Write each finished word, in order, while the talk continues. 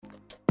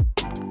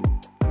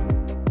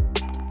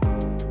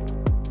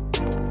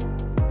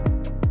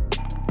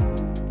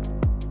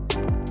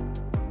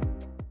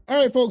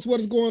All right, folks, what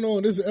is going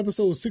on? This is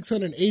episode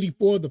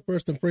 684 of the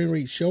First and Frame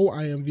Rate Show.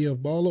 I am VF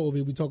Baller. Over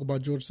here, we talk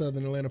about Georgia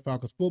Southern Atlanta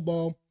Falcons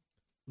football.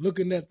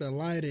 Looking at the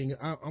lighting,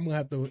 I'm going to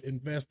have to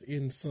invest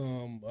in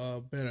some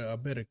a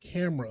better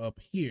camera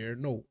up here.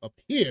 No, up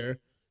here,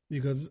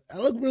 because I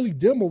look really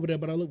dim over there,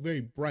 but I look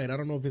very bright. I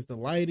don't know if it's the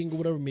lighting or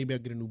whatever. Maybe I'll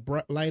get a new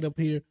bright light up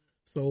here.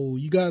 So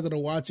you guys that are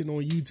watching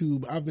on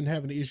YouTube, I've been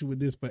having an issue with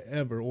this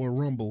forever, or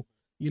Rumble,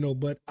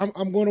 but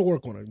I'm going to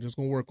work on it. I'm just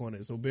going to work on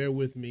it. So bear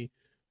with me.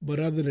 But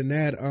other than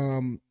that,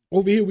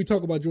 over here we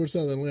talk about Georgia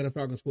Southern Atlanta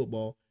Falcons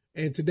football.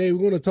 And today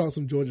we're going to talk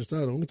some Georgia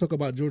Southern. We're going to talk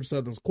about Georgia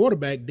Southern's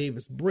quarterback,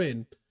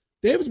 Brin.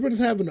 Brin is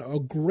having a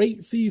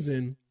great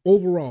season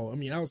overall. I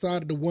mean,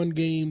 outside of the one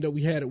game that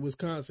we had at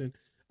Wisconsin,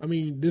 I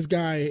mean, this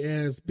guy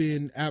has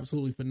been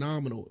absolutely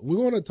phenomenal. We're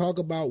going to talk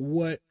about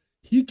what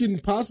he can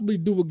possibly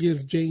do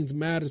against James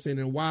Madison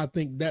and why I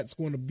think that's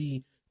going to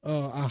be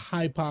a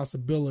high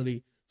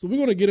possibility. So we're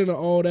going to get into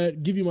all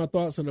that, give you my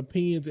thoughts and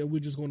opinions, and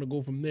we're just going to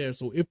go from there.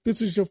 So if this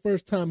is your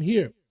first time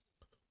here,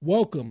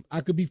 welcome.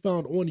 I could be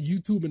found on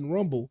YouTube and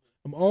Rumble.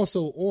 I'm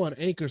also on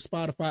Anchor,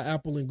 Spotify,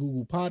 Apple, and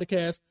Google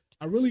Podcasts.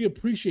 I really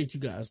appreciate you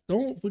guys.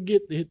 Don't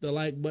forget to hit the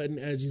like button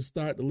as you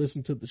start to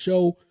listen to the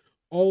show.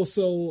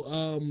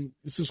 Also,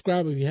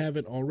 subscribe if you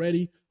haven't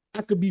already.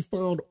 I could be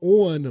found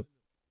on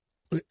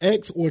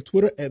X or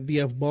Twitter at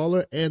VF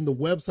Baller, and the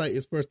website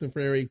is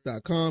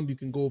firstandfairrates.com. You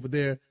can go over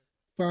there.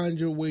 Find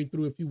your way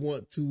through if you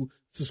want to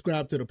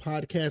subscribe to the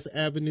podcast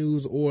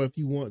avenues, or if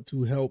you want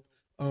to help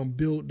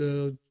build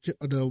the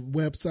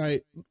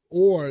website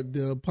or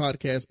the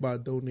podcast by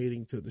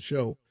donating to the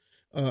show.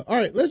 All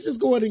right, let's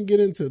just go ahead and get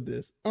into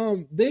this.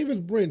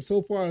 Brin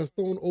so far has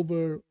thrown for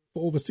over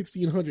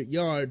 1,600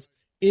 yards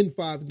in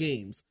 5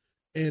 games.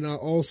 And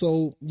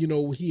also,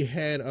 he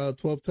had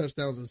 12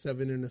 touchdowns and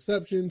 7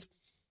 interceptions.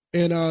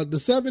 And the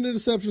 7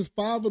 interceptions,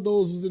 5 of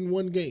those was in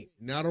one game.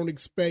 Now, I don't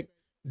expect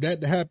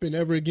that to happen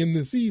ever again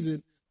this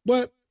season,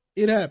 but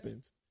it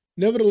happens.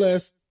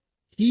 Nevertheless,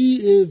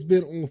 he has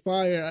been on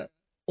fire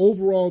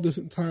overall this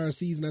entire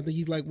season. I think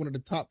he's like one of the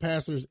top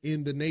passers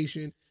in the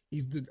nation.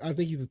 I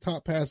think he's the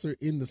top passer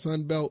in the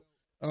Sun Belt.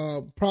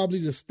 Probably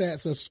the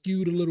stats are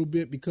skewed a little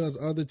bit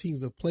because other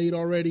teams have played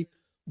already,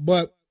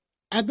 but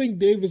I think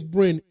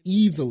Brin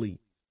easily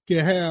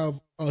can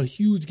have a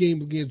huge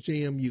game against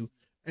JMU.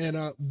 And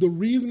the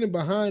reasoning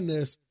behind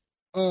this,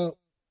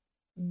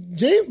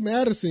 James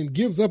Madison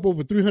gives up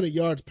over 300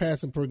 yards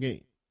passing per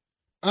game.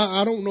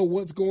 I don't know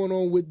what's going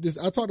on with this.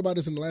 I talked about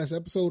this in the last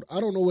episode. I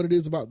don't know what it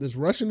is about this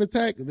rushing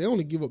attack. They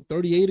only give up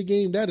 38 a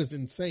game. That is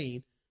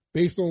insane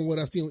based on what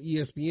I see on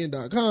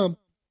ESPN.com.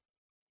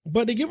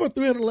 But they give up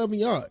 311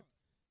 yards.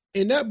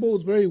 And that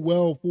bodes very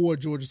well for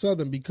Georgia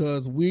Southern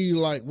because we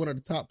like one of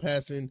the top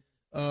passing,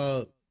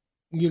 we're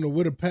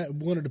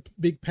one of the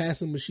big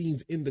passing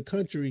machines in the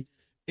country.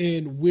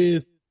 And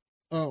with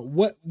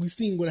what we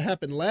seen what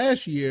happened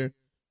last year,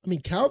 I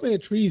mean, Calvin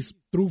Treese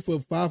threw for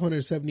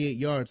 578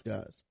 yards,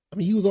 guys. I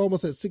mean, he was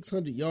almost at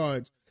 600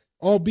 yards,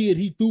 albeit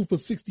he threw for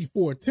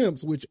 64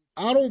 attempts, which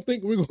I don't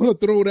think we're going to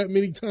throw that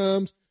many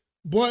times,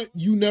 but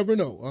you never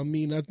know. I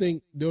mean, I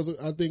think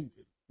the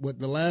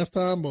last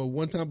time or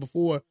one time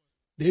before,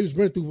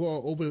 Brin threw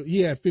for he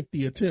had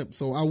 50 attempts,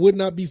 so I would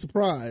not be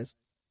surprised.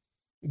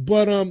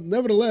 But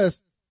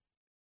nevertheless,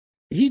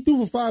 he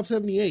threw for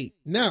 578.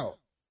 Now,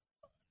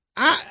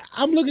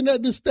 I'm looking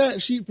at the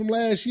stat sheet from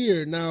last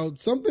year. Now,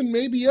 something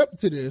may be up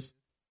to this.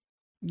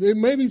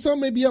 Something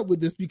may be up with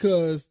this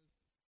because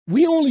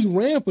we only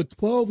ran for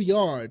 12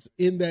 yards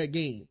in that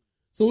game.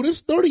 So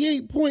this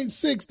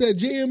 38.6 that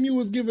JMU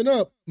was giving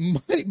up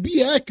might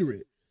be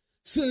accurate.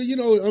 So,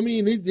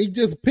 they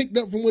just picked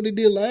up from what they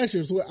did last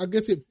year. So I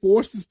guess it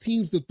forces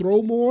teams to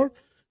throw more.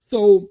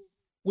 So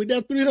with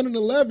that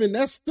 311,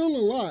 that's still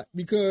a lot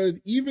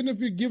because even if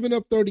you're giving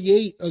up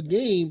 38 a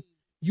game,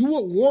 you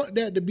would want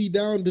that to be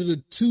down to the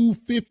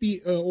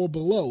 250 or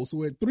below.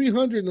 So at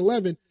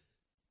 311,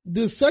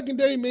 the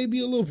secondary may be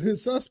a little bit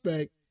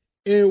suspect.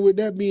 And with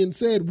that being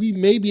said, we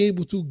may be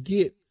able to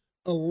get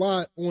a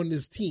lot on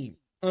this team.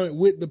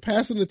 With the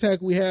passing attack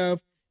we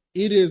have,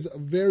 it is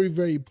very,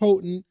 very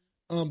potent.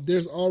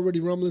 There's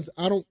already rumblings.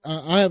 I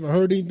haven't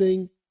heard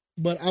anything,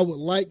 but I would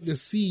like to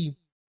see,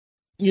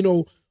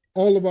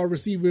 all of our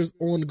receivers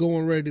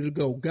going ready to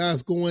go.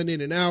 Guys going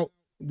in and out,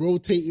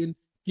 rotating,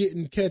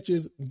 getting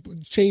catches,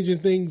 changing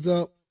things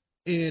up,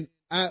 and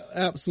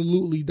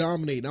absolutely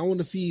dominating. I want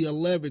to see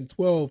 11,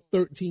 12,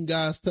 13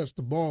 guys touch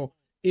the ball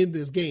in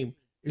this game.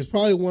 It's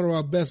probably one of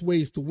our best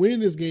ways to win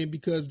this game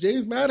because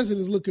James Madison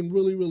is looking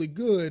really, really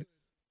good,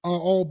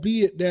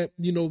 albeit that,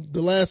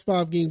 the last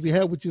 5 games they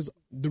had, which is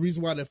the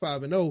reason why they're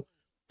 5-0,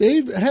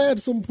 they've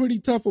had some pretty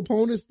tough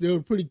opponents. They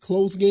were pretty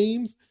close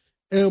games,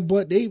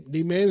 but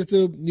they managed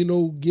to,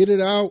 get it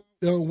out,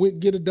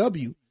 get a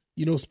W.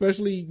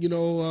 Especially,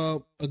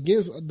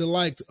 against the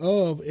likes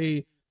of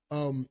a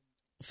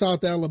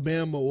South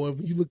Alabama, or if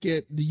you look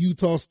at the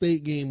Utah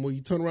State game, or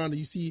you turn around and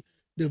you see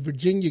the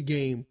Virginia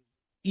game,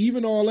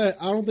 even all that,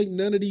 I don't think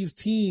none of these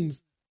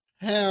teams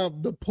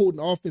have the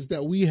potent offense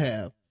that we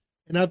have.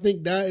 And I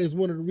think that is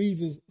one of the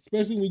reasons,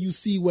 especially when you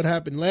see what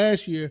happened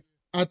last year,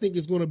 I think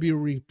it's going to be a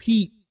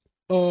repeat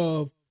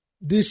of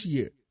this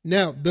year.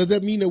 Now, does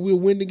that mean that we'll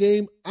win the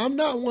game? I'm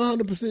not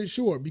 100%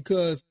 sure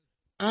because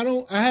I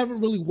haven't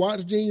really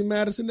watched James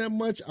Madison that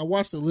much. I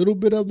watched a little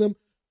bit of them.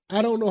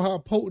 I don't know how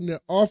potent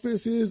their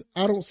offense is.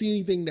 I don't see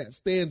anything that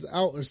stands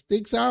out or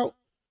sticks out.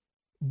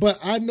 But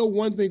I know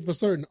one thing for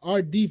certain.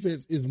 Our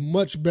defense is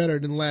much better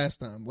than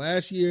last time.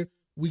 Last year,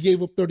 we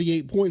gave up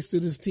 38 points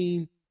to this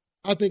team.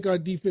 I think our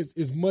defense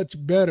is much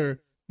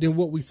better than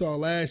what we saw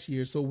last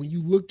year. So when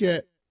you look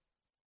at,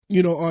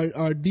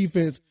 our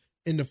defense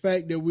and the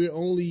fact that we're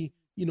only,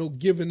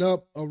 giving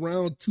up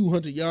around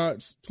 200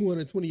 yards,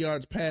 220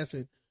 yards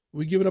passing,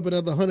 we're giving up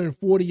another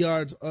 140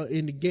 yards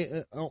in the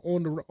game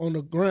on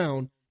the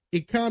ground.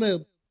 It kind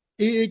of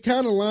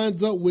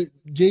lines up with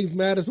James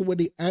Madison, what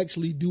they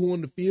actually do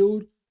on the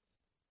field.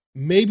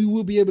 Maybe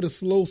we'll be able to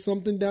slow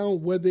something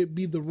down, whether it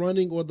be the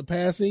running or the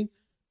passing.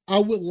 I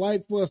would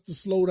like for us to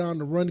slow down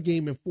the run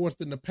game and force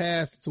them to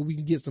pass so we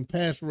can get some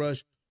pass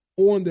rush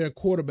on their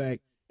quarterback.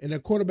 And their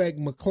quarterback,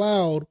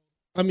 McLeod,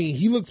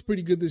 he looks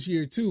pretty good this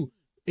year too.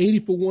 80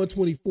 for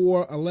 124,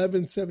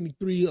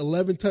 1173,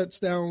 11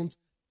 touchdowns,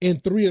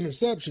 and 3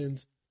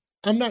 interceptions.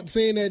 I'm not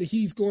saying that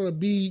he's going to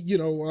be,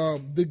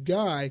 the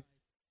guy,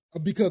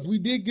 because we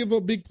did give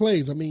up big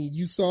plays.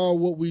 You saw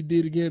what we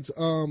did against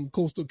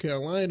Coastal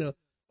Carolina.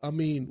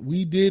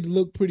 We did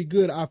look pretty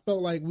good. I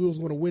felt like we was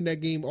going to win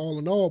that game all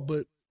in all,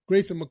 but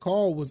Grayson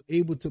McCall was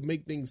able to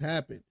make things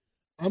happen.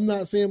 I'm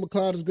not saying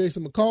McLeod is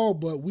Grayson McCall,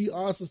 but we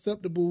are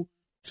susceptible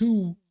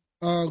to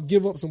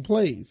give up some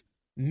plays.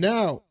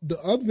 Now, the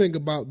other thing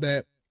about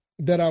that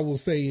I will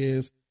say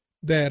is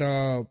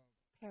that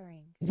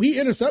we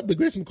intercepted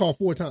Grayson McCall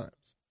 4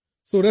 times.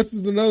 So this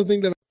is another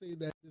thing that I say,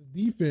 that this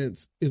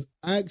defense is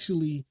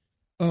actually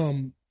a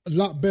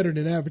lot better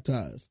than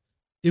advertised.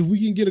 If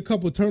we can get a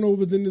couple of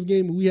turnovers in this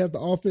game and we have the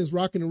offense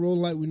rocking and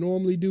rolling like we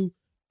normally do,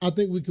 I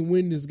think we can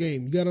win this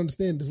game. You got to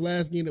understand, this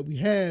last game that we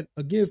had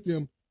against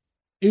them,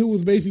 it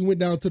was basically went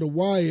down to the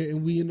wire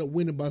and we ended up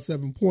winning by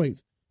 7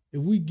 points. If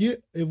we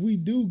get a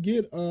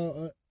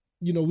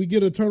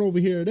turnover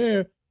here or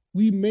there,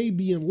 we may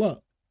be in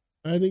luck.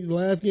 I think the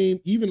last game,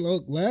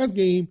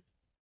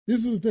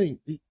 this is the thing.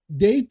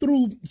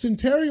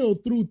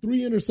 Centerio threw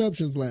 3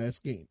 interceptions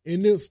last game,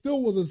 and it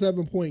still was a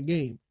 7-point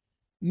game.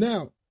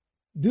 Now,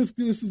 this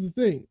is the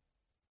thing.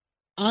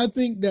 I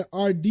think that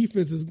our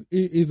defense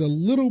is a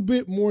little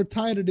bit more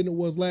tighter than it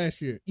was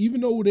last year. Even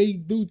though they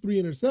do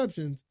 3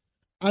 interceptions,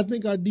 I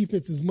think our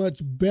defense is much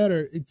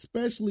better,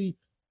 especially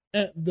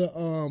at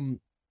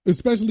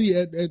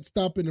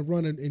stopping the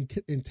run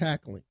and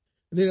tackling.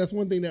 I think that's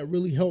one thing that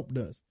really helped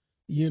us.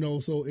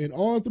 So in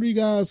all 3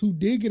 guys who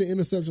did get an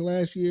interception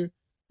last year,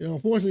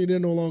 unfortunately they're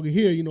no longer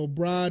here.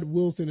 Brod,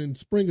 Wilson, and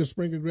Springer.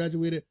 Springer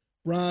graduated.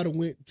 Brod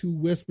went to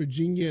West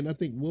Virginia, and I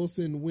think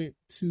Wilson went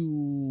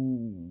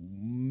to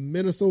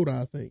Minnesota,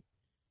 I think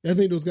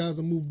those guys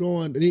have moved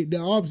on. They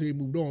obviously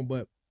moved on,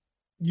 but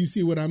you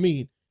see what I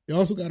mean. They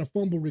also got a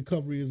fumble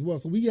recovery as well.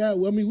 So we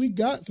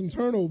got some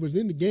turnovers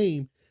in the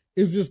game.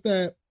 It's just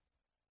that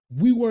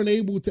we weren't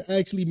able to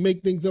actually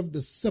make things up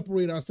to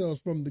separate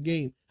ourselves from the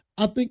game.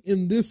 I think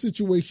in this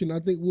situation, I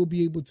think we'll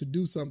be able to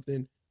do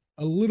something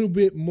a little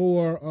bit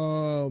more.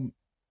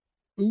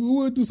 We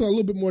will do something a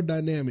little bit more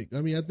dynamic.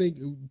 I think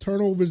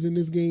turnovers in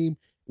this game,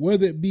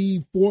 whether it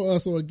be for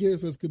us or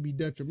against us, could be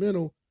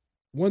detrimental.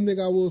 One thing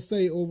I will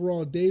say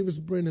overall,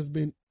 Brin has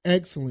been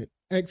excellent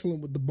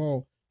with the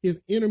ball.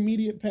 His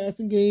intermediate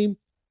passing game,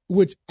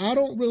 which I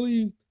don't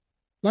really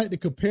like to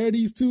compare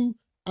these two.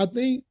 I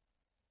think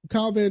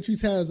Kyle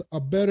Vantrease has a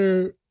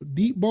better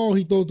deep ball.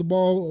 He throws the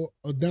ball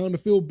down the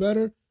field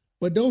better.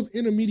 But those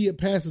intermediate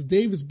passes,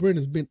 Brin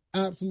has been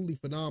absolutely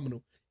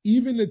phenomenal.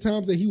 Even the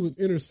times that he was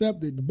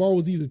intercepted, the ball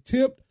was either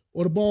tipped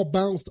or the ball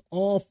bounced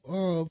off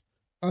of,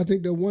 I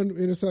think the one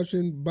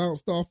interception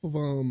bounced off of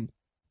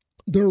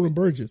Durham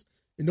Burgess.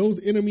 And those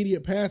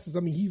intermediate passes,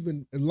 he's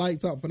been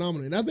lights out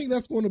phenomenal. And I think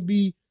that's going to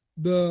be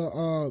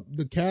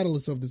the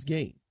catalyst of this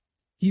game.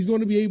 He's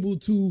going to be able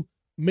to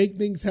make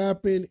things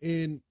happen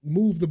and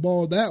move the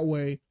ball that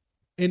way.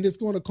 And it's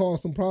going to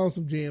cause some problems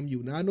from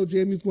JMU. Now, I know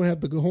JMU is going to have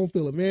the home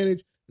field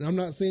advantage. And I'm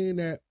not saying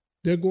that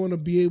they're going to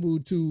be able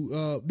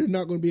to, they're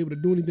not going to be able to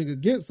do anything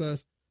against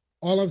us.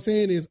 All I'm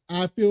saying is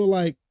I feel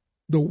like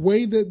the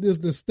way that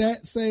the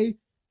stats say,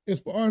 as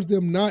far as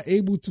them not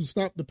able to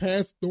stop the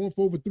pass, throwing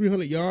for over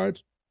 300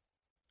 yards,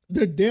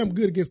 they're damn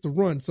good against the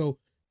run. So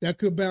that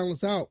could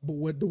balance out.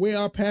 But the way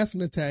our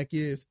passing attack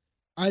is,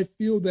 I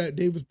feel that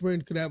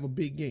Brin could have a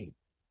big game.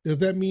 Does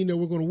that mean that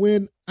we're going to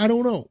win? I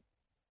don't know.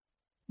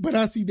 But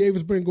I see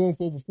Brin going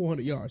for over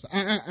 400 yards.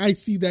 I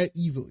see that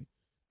easily.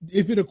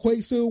 If it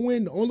equates to a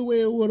win, the only way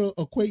it would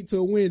equate to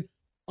a win,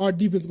 our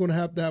defense is going to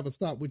have a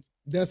stop, which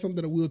that's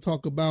something that we'll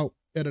talk about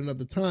at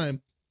another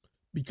time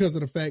because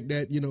of the fact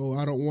that,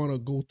 I don't want to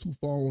go too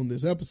far on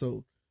this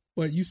episode.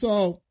 But you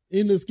saw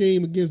in this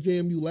game against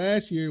JMU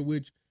last year,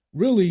 which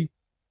really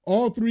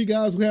all 3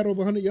 guys who had over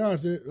 100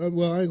 yards,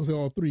 well, I ain't going to say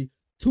all 3,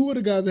 Two of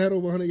the guys that had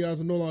over 100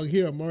 yards are no longer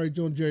here. Amari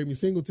Jones, Jeremy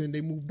Singleton,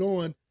 they moved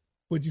on.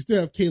 But you still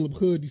have Caleb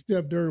Hood. You still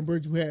have Durham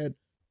Burge, who had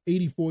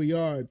 84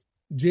 yards.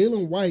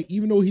 Jalen White,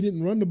 even though he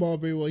didn't run the ball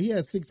very well, he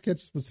had 6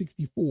 catches for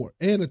 64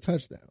 and a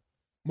touchdown.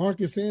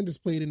 Marcus Sanders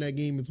played in that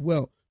game as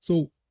well.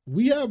 So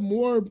we have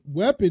more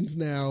weapons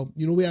now.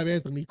 You know, we have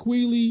Anthony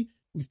Quealy.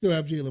 We still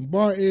have Jalen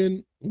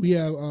Barton. We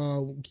have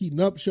Keaton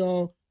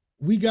Upshaw.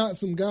 We got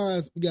some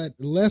guys. We got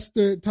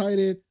Lester tight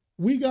end.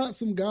 We got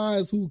some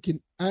guys who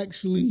can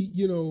actually,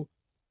 you know,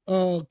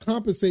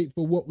 compensate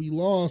for what we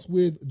lost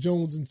with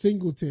Jones and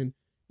Singleton.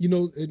 You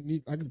know,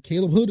 and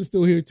Caleb Hood is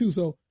still here too.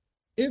 So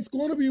it's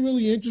going to be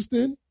really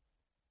interesting.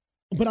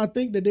 But I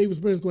think that Davis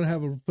Brin is going to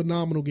have a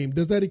phenomenal game.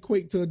 Does that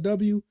equate to a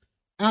W?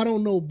 I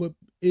don't know. But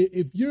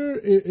if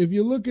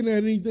you're looking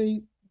at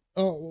anything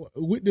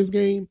with this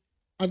game,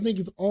 I think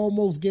it's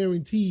almost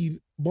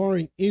guaranteed,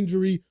 barring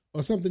injury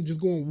or something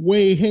just going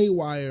way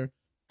haywire.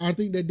 I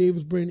think that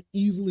Davis Brin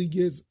easily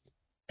gets,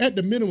 at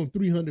the minimum,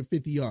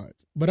 350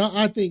 yards. But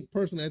I think,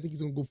 personally, I think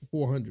he's going to go for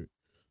 400.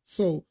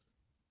 So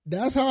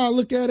that's how I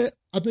look at it.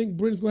 I think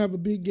Brin's going to have a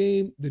big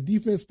game. The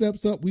defense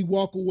steps up. We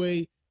walk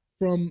away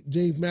from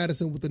James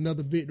Madison with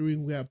another victory.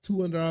 We have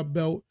 2 under our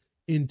belt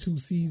in 2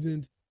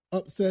 seasons,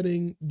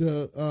 upsetting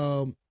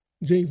the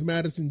James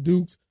Madison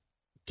Dukes,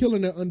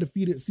 killing that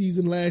undefeated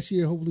season last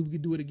year. Hopefully we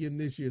can do it again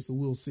this year, so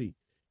we'll see.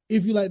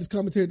 If you like this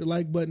commentary, hit the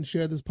like button,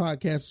 share this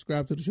podcast,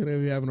 subscribe to the channel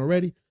if you haven't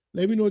already.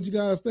 Let me know what you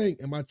guys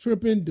think. Am I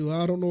tripping?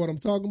 I don't know what I'm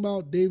talking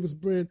about. Davis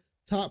Brin,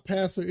 top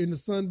passer in the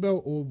Sun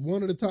Belt, or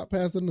one of the top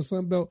passers in the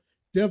Sun Belt.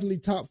 Definitely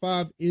top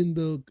 5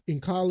 in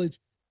college.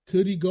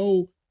 Could he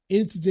go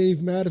into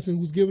James Madison,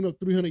 who's giving up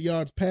 300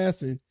 yards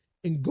passing,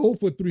 and go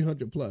for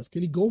 300 plus?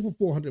 Can he go for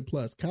 400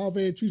 plus? Kyle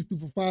Van Treese threw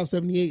for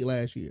 578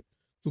 last year.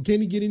 So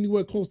can he get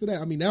anywhere close to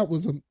that? I mean, that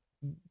was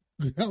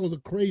a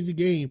crazy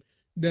game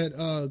that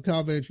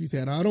Kyle Van Treese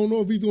had. I don't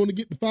know if he's going to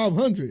get to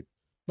 500,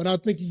 but I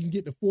think he can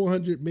get to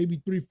 400, maybe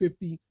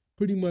 350.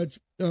 Pretty much,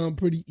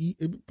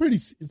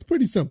 it's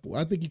pretty simple.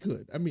 I think he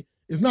could. I mean,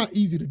 it's not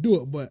easy to do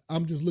it, but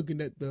I'm just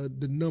looking at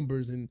the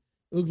numbers, and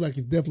it looks like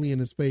it's definitely in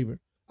his favor.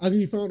 I can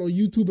be found on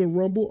YouTube and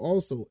Rumble,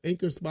 also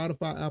Anchor,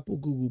 Spotify, Apple,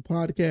 Google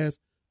Podcasts.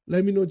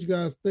 Let me know what you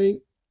guys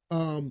think.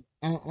 I'm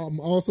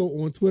also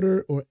on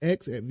Twitter or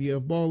X at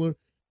VFBaller,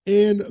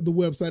 and the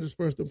website is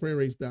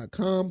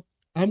firstandfriendrace.com.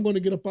 I'm going to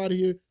get up out of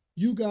here.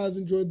 You guys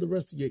enjoy the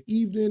rest of your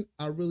evening.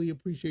 I really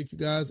appreciate you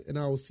guys, and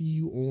I will see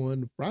you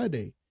on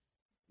Friday.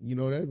 You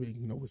know that,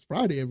 it's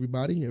Friday,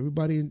 everybody.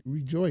 Everybody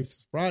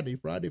rejoice. Friday.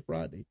 All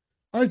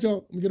right, y'all. I'm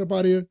going to get up out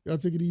of here. Y'all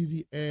take it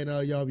easy, and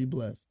y'all be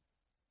blessed.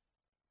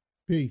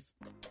 Peace.